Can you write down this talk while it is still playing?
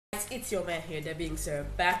It's your man here, that being sir,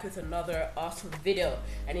 back with another awesome video.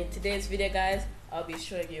 And in today's video, guys, I'll be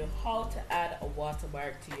showing you how to add a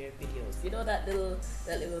watermark to your videos. You know that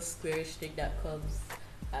little squarish thing that comes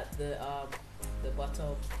at the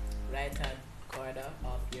bottom right hand corner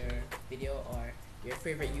of your video or your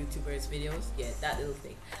favorite YouTubers videos? Yeah, that little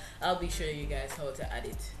thing. I'll be showing you guys how to add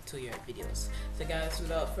it to your videos. So guys,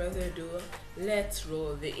 without further ado, let's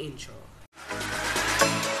roll the intro.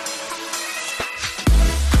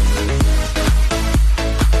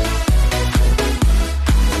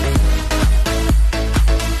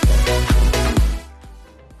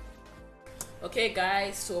 Okay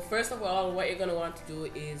guys, so first of all, what you're going to want to do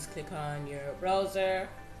is click on your browser,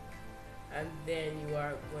 and then you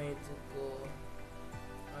are going to go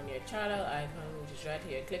on your channel icon, which is right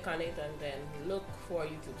here. Click on it and then look for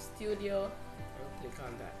YouTube Studio and click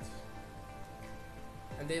on that,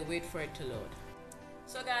 and then wait for it to load.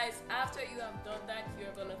 So guys, after you have done that,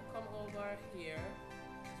 you're going to come over here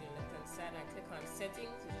to the left hand side and click on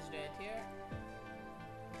settings, which is right here.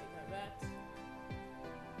 Click on that.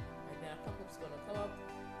 Pop-up's gonna come up,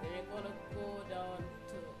 then you're gonna go down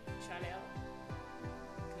to channel,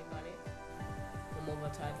 click on it, come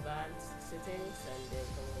over to advanced settings, and then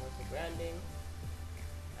come over to branding.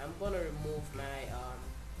 I'm gonna remove my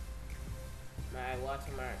my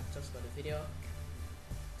watermark just for the video.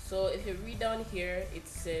 So if you read down here, it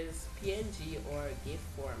says PNG or GIF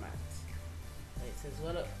format, and it says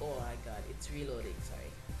oh my god, it's reloading,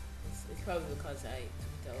 sorry, it's probably because I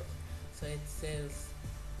took it out. So it says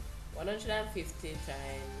 150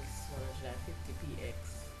 times 150 px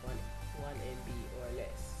 1 MB or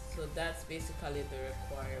less. So that's basically the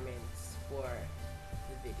requirements for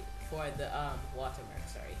the video, for the watermark,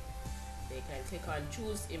 sorry. Then you can click on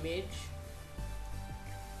choose image,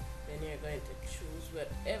 then you're going to choose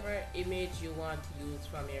whatever image you want to use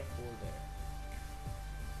from your folder.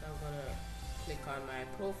 So I'm gonna click on my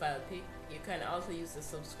profile pic. You can also use the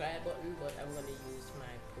subscribe button, but I'm gonna use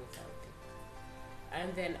my profile pic.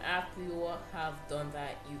 And then after you have done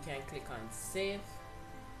that, you can click on save.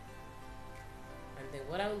 And then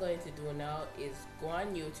what I'm going to do now is go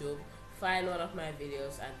on YouTube, find one of my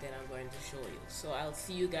videos, and then I'm going to show you. So I'll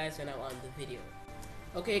see you guys when I'm on the video.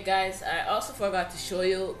 Okay guys, I also forgot to show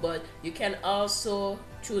you, but you can also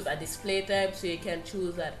choose a display type. So you can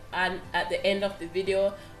choose that at the end of the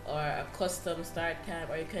video, or a custom start time,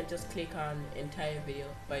 or you can just click on entire video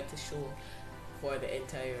for it to show for the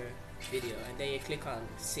entire video, and then you click on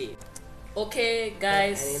save. Okay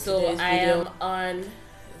guys, so I am on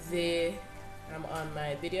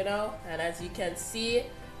my video now, and as you can see,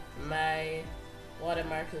 my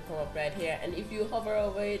watermark will come up right here, and if you hover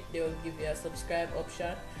over it, they will give you a subscribe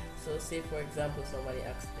option. So say for example somebody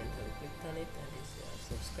accidentally clicked on it and they say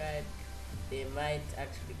subscribe, they might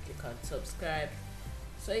actually click on subscribe.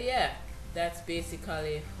 So yeah, that's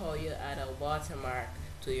basically how you add a watermark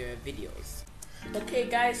to your videos. Okay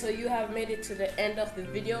guys, so you have made it to the end of the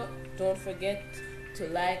video. Don't forget to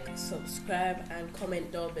like, subscribe, and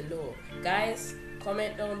comment down below. Guys,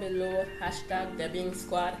 comment down below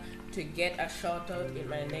 #TheBeingSquad to get a shout out in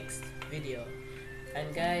my next video.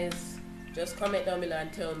 And guys, just comment down below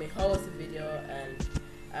and tell me how was the video, and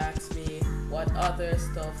ask me what other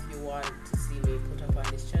stuff you want to see me put up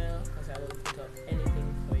on this channel, because I will put up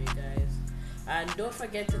anything for you guys. And don't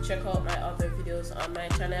forget to check out my other videos on my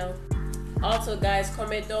channel. Also guys,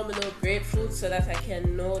 comment down below grapefruit so that I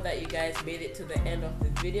can know that you guys made it to the end of the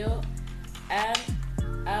video. And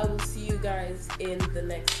I will see you guys in the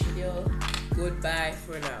next video. Goodbye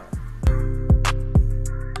for now.